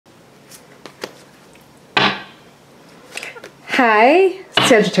Hi,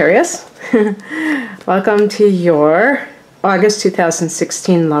 Sagittarius. Welcome to your August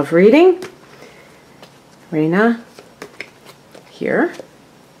 2016 love reading. Raina here.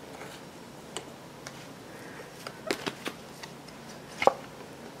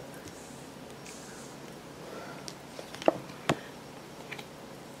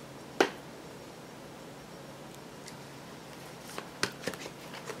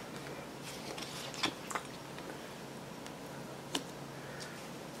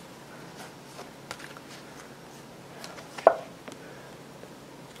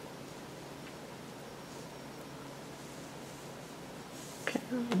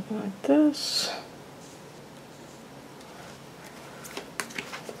 Like this.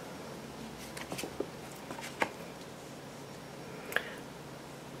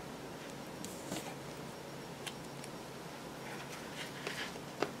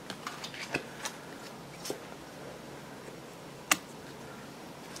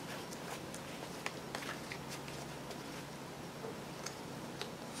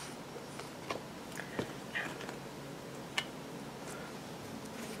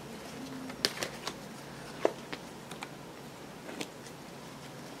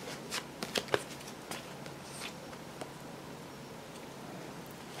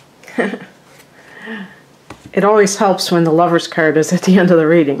 It always helps when the Lover's card is at the end of the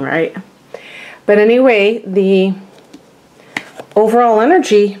reading, right? But anyway, the overall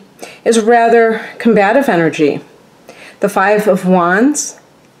energy is rather combative energy. The Five of Wands.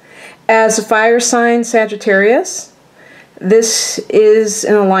 As a fire sign, Sagittarius, this is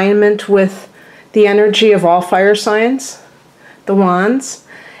in alignment with the energy of all fire signs, the Wands.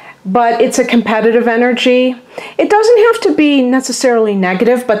 But it's a competitive energy. It doesn't have to be necessarily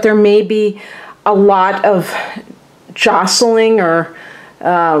negative, but there may be a lot of jostling, or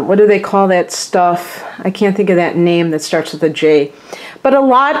what do they call that stuff? I can't think of that name that starts with a J. But a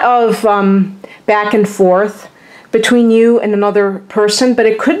lot of back and forth between you and another person, but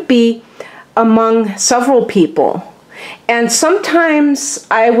it could be among several people. And sometimes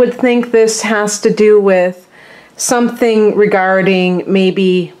I would think this has to do with something regarding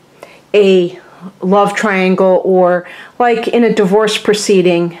maybe a love triangle, or like in a divorce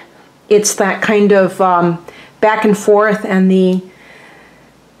proceeding, it's that kind of back and forth and the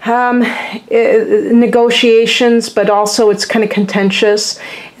negotiations, but also it's kind of contentious.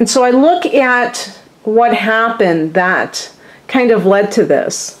 And so I look at what happened that kind of led to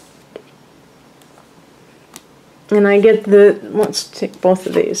this. And I get let's take both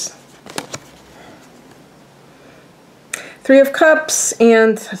of these. Three of Cups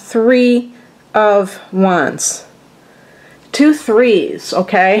and Three of Wands. Two threes,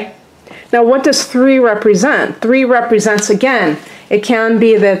 okay? Now what does three represent? Three represents, again, it can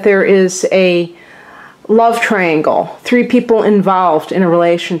be that there is a love triangle, three people involved in a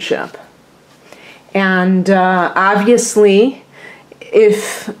relationship. And obviously,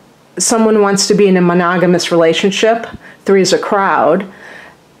 if someone wants to be in a monogamous relationship, three is a crowd.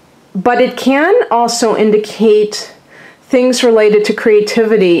 But it can also indicate things related to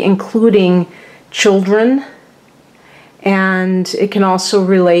creativity, including children, and it can also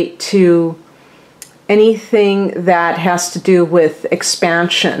relate to anything that has to do with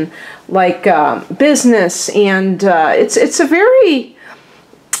expansion, like business, and it's a very,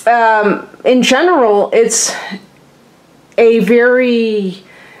 in general, it's a very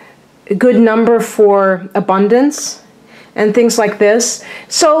good number for abundance and things like this.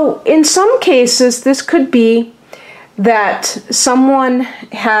 So in some cases, this could be that someone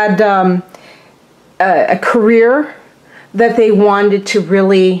had a career that they wanted to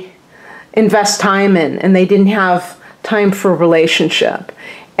really invest time in, and they didn't have time for a relationship.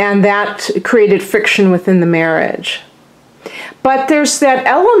 And that created friction within the marriage. But there's that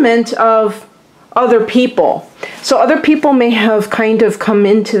element of other people. So other people may have kind of come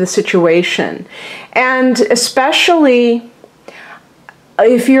into the situation. And especially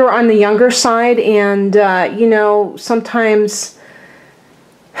if you're on the younger side, and you know, sometimes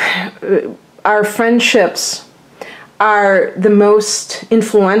our friendships are the most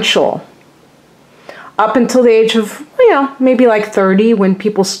influential up until the age of, you know, maybe like 30, when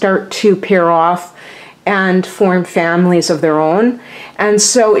people start to pair off and form families of their own. And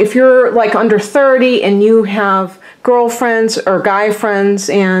so if you're like under 30 and you have girlfriends or guy friends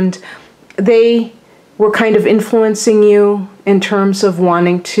and they were kind of influencing you in terms of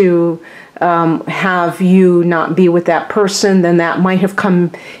wanting to have you not be with that person, then that might have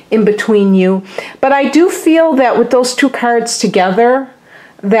come in between you. But I do feel that with those two cards together,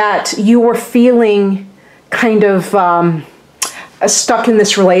 that you were feeling kind of stuck in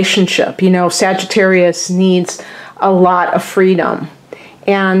this relationship. You know, Sagittarius needs a lot of freedom.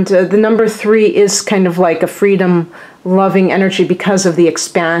 And the number 3 is kind of like a freedom-loving energy because of the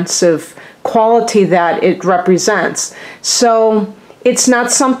expansive quality that it represents. So it's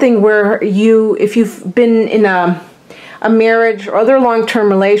not something where if you've been in a marriage or other long-term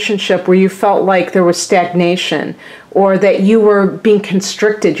relationship where you felt like there was stagnation or that you were being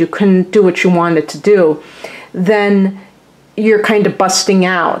constricted, you couldn't do what you wanted to do, then you're kind of busting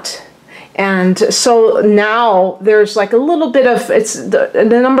out. And so now there's like a little bit of,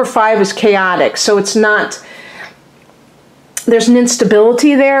 the number 5 is chaotic, so it's not, there's an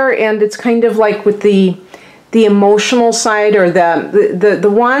instability there, and it's kind of like with the emotional side, or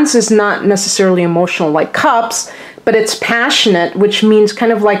the wands is not necessarily emotional like cups, but it's passionate, which means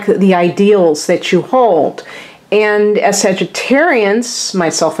kind of like the ideals that you hold. And as Sagittarians,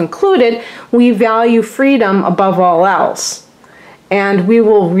 myself included, we value freedom above all else. And we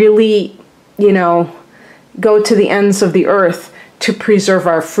will really, go to the ends of the earth to preserve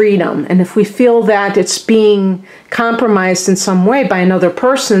our freedom. And if we feel that it's being compromised in some way by another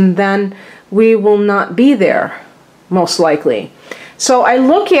person, then we will not be there, most likely. So I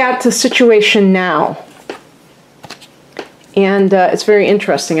look at the situation now, and it's very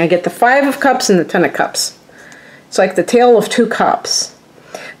interesting. I get the 5 of Cups and the 10 of Cups. It's like the tale of 2 cups.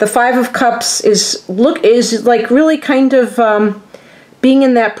 The 5 of Cups is like really kind of being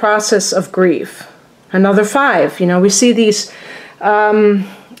in that process of grief. Another 5. We see these kind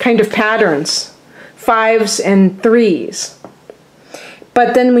of patterns, 5s and 3s.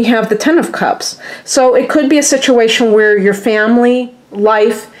 But then we have the 10 of Cups. So it could be a situation where your family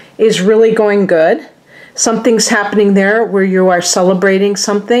life is really going good. Something's happening there where you are celebrating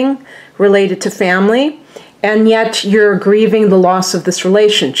something related to family, and yet you're grieving the loss of this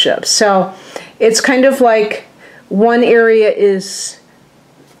relationship. So it's kind of like one area is,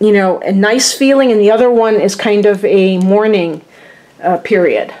 a nice feeling, and the other one is kind of a mourning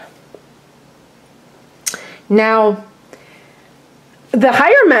period. Now, the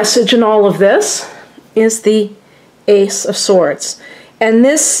higher message in all of this is the Ace of Swords. And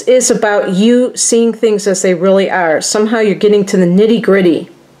this is about you seeing things as they really are. Somehow you're getting to the nitty-gritty.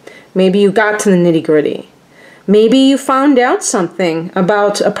 Maybe you got to the nitty-gritty. Maybe you found out something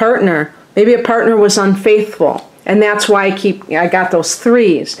about a partner. Maybe a partner was unfaithful. And that's why I got those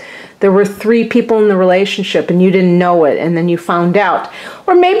 3s. There were 3 people in the relationship and you didn't know it, and then you found out.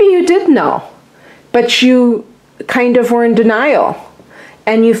 Or maybe you did know, but you kind of were in denial.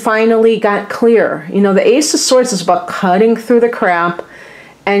 And you finally got clear. The Ace of Swords is about cutting through the crap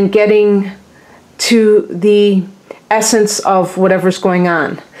and getting to the essence of whatever's going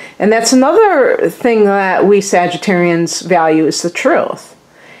on. And that's another thing that we Sagittarians value, is the truth.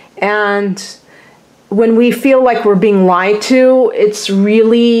 And when we feel like we're being lied to, it's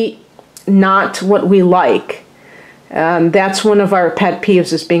really not what we like. That's one of our pet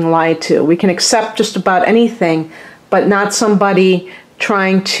peeves, is being lied to. We can accept just about anything, but not somebody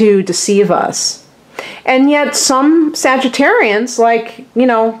trying to deceive us. And yet some Sagittarians, like,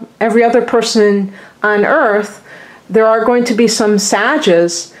 every other person on Earth, there are going to be some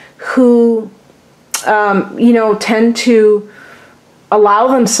Sages who, tend to allow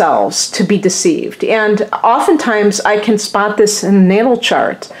themselves to be deceived. And oftentimes I can spot this in the natal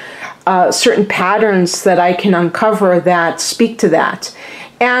chart, certain patterns that I can uncover that speak to that.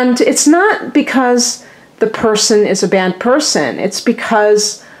 And it's not because the person is a bad person. It's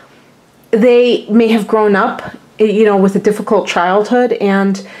because they may have grown up, with a difficult childhood,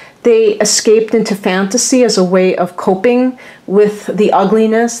 and they escaped into fantasy as a way of coping with the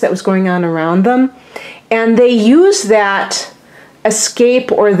ugliness that was going on around them. And they use that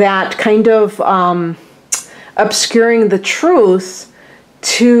escape, or that kind of obscuring the truth,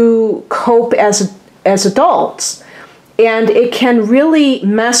 to cope as adults. And it can really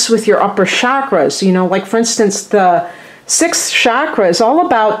mess with your upper chakras. Like for instance, the 6th chakra is all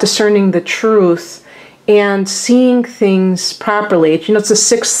about discerning the truth and seeing things properly. It's a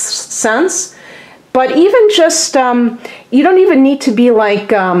 6th sense. But even just, you don't even need to be like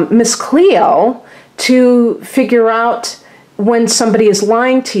Miss Cleo to figure out when somebody is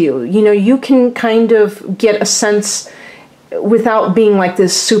lying to you. You can kind of get a sense without being like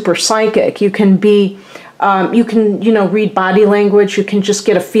this super psychic. You can be, read body language. You can just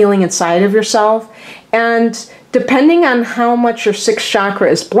get a feeling inside of yourself. And depending on how much your 6th chakra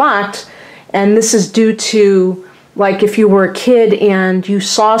is blocked, and this is due to, like, if you were a kid and you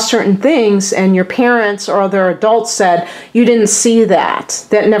saw certain things and your parents or other adults said, you didn't see that,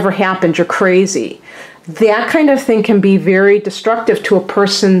 that never happened, you're crazy. That kind of thing can be very destructive to a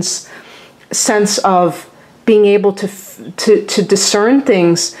person's sense of being able to discern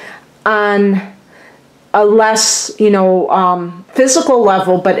things on a less, physical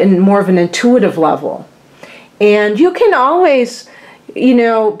level, but in more of an intuitive level. And you can always,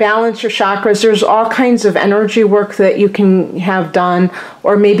 balance your chakras. There's all kinds of energy work that you can have done,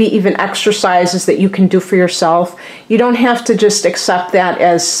 or maybe even exercises that you can do for yourself. You don't have to just accept that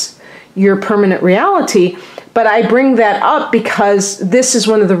as your permanent reality. But I bring that up because this is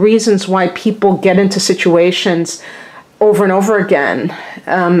one of the reasons why people get into situations over and over again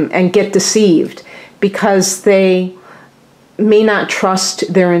and get deceived, because they may not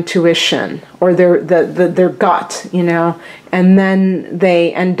trust their intuition or their gut, and then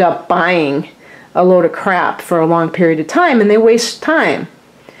they end up buying a load of crap for a long period of time, and they waste time,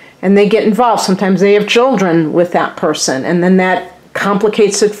 and they get involved. Sometimes they have children with that person, and then that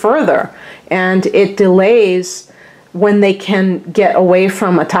complicates it further, and it delays when they can get away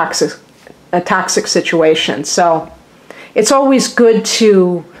from a toxic situation. So it's always good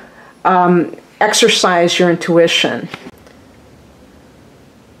to exercise your intuition.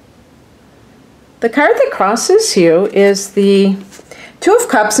 The card that crosses you is the Two of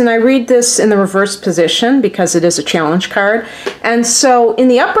Cups, and I read this in the reverse position because it is a challenge card. And so in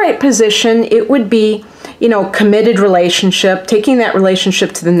the upright position, it would be, committed relationship, taking that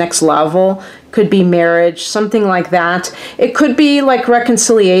relationship to the next level. Could be marriage, something like that. It could be like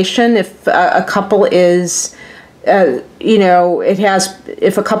reconciliation if a couple is, if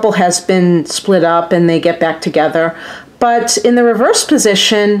a couple has been split up and they get back together. But in the reverse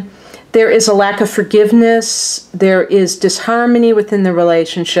position, there is a lack of forgiveness. There is disharmony within the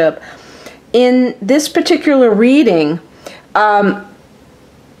relationship. In this particular reading, the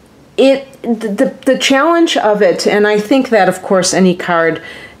challenge of it, and I think that, of course, any card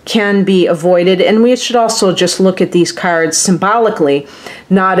can be avoided, and we should also just look at these cards symbolically,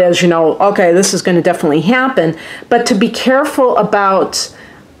 not as, okay, this is going to definitely happen, but to be careful about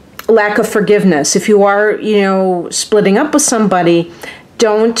lack of forgiveness. If you are, splitting up with somebody,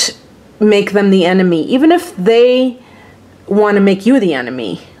 don't make them the enemy, even if they want to make you the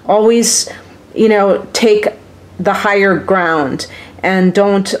enemy. Always, take the higher ground and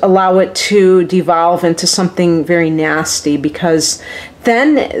don't allow it to devolve into something very nasty, because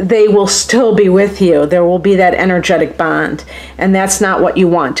then they will still be with you. There will be that energetic bond, and that's not what you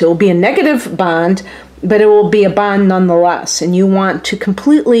want. It will be a negative bond, but it will be a bond nonetheless, and you want to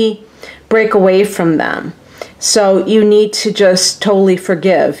completely break away from them. So you need to just totally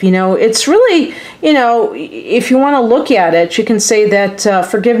forgive. It's really, if you want to look at it, you can say that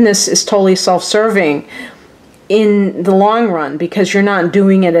forgiveness is totally self-serving in the long run, because you're not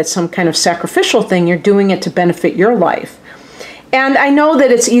doing it as some kind of sacrificial thing. You're doing it to benefit your life. And I know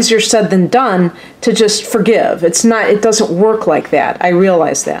that it's easier said than done to just forgive. It doesn't work like that. I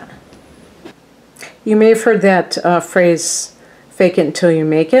realize that. You may have heard that phrase, fake it until you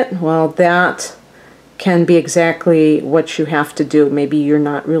make it. Well, that can be exactly what you have to do. Maybe you're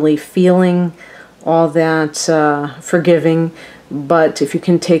not really feeling all that forgiving, but if you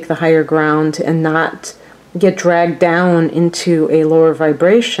can take the higher ground and not get dragged down into a lower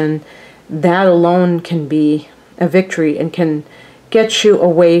vibration, that alone can be a victory and can get you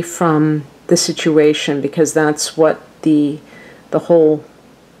away from the situation, because that's what the whole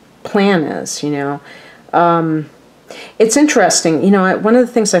plan is, It's interesting, one of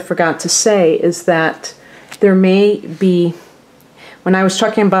the things I forgot to say is that there may be, when I was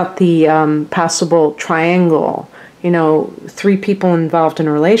talking about the possible triangle, three people involved in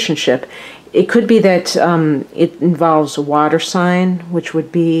a relationship, it could be that it involves a water sign, which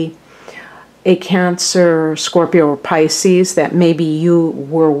would be a Cancer, Scorpio, or Pisces that maybe you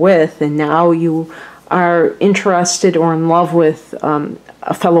were with, and now you are interested or in love with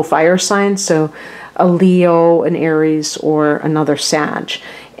a fellow fire sign, so a Leo, an Aries, or another Sag.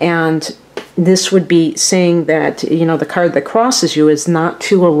 And this would be saying that, the card that crosses you is not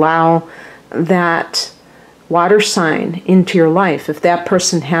to allow that water sign into your life. If that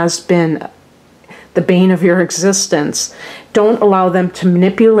person has been the bane of your existence, don't allow them to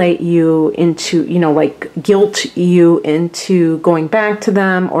manipulate you into, like guilt you into going back to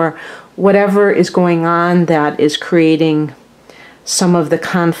them, or whatever is going on that is creating some of the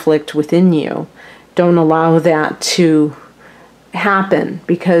conflict within you. Don't allow that to happen,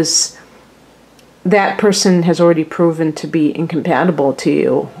 because that person has already proven to be incompatible to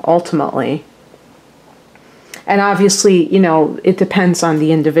you ultimately. And obviously, it depends on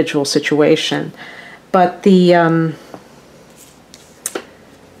the individual situation. But there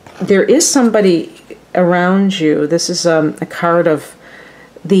is somebody around you. This is a card of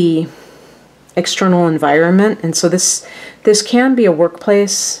the external environment, and so this can be a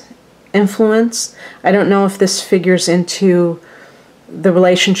workplace influence. I don't know if this figures into the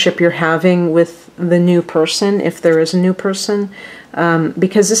relationship you're having with the new person, if there is a new person,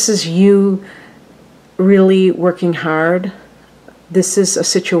 because this is you really working hard. This is a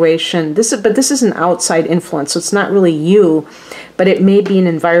situation, but this is an outside influence, so it's not really you, but it may be an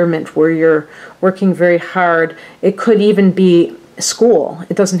environment where you're working very hard. It could even be school.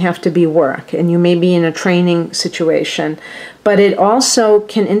 It doesn't have to be work, and you may be in a training situation, but it also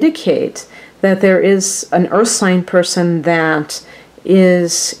can indicate that there is an earth sign person that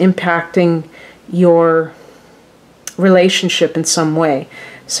is impacting your relationship in some way.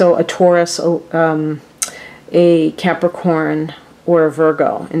 So a Taurus, a Capricorn, or a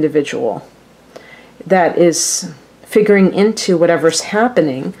Virgo individual that is figuring into whatever's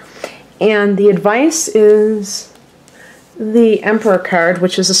happening. And the advice is the Emperor card,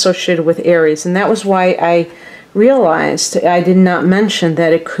 which is associated with Aries. And that was why I realized I did not mention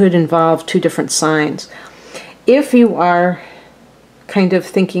that it could involve two different signs. If you are kind of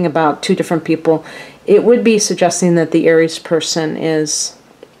thinking about two different people, it would be suggesting that the Aries person is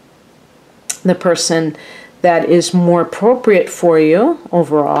the person that is more appropriate for you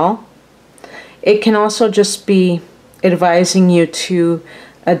overall. It can also just be advising you to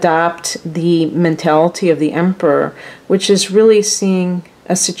adopt the mentality of the Emperor, which is really seeing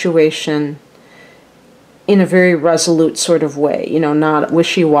a situation in a very resolute sort of way, you know, not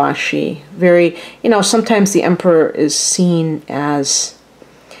wishy-washy. Very, you know, sometimes the Emperor is seen as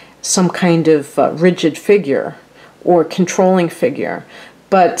some kind of rigid figure or controlling figure.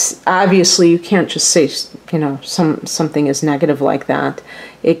 But obviously you can't just say, you know, something is negative like that.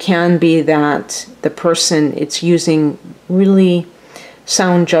 It can be that the person, it's using really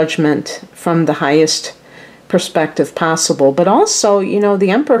sound judgment from the highest perspective possible. But also, you know,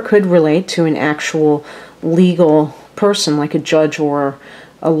 the Emperor could relate to an actual legal person, like a judge or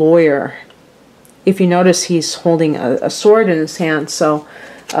a lawyer. If you notice, he's holding a sword in his hand. So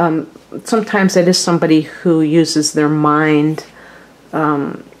sometimes it is somebody who uses their mind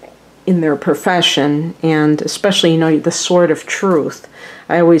in their profession, and especially, you know, the sword of truth.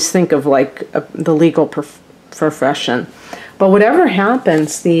 I always think of like the legal profession. But whatever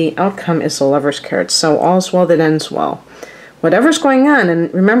happens, the outcome is the Lover's card. So all's well that ends well. Whatever's going on,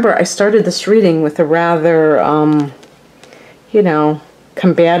 and remember, I started this reading with a rather, you know,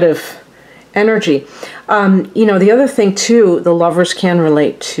 combative energy. You know, the other thing too, the Lovers can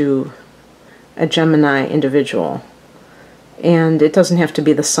relate to a Gemini individual. And it doesn't have to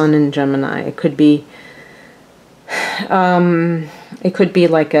be the Sun in Gemini. It could be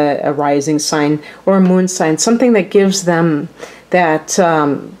like a rising sign or a moon sign, something that gives them that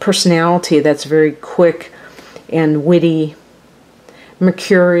personality that's very quick and witty,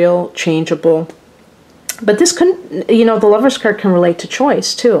 mercurial, changeable. But this can, you know, the Lover's card can relate to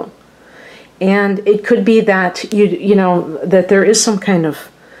choice too. And it could be that you know, that there is some kind of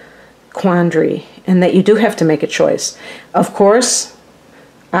quandary and that you do have to make a choice. Of course,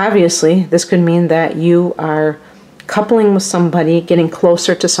 obviously, this could mean that you are coupling with somebody, getting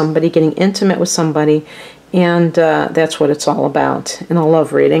closer to somebody, getting intimate with somebody, and that's what it's all about in a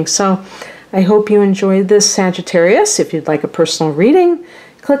love reading. So I hope you enjoyed this, Sagittarius. If you'd like a personal reading,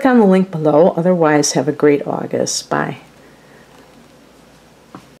 click on the link below. Otherwise, have a great August. Bye.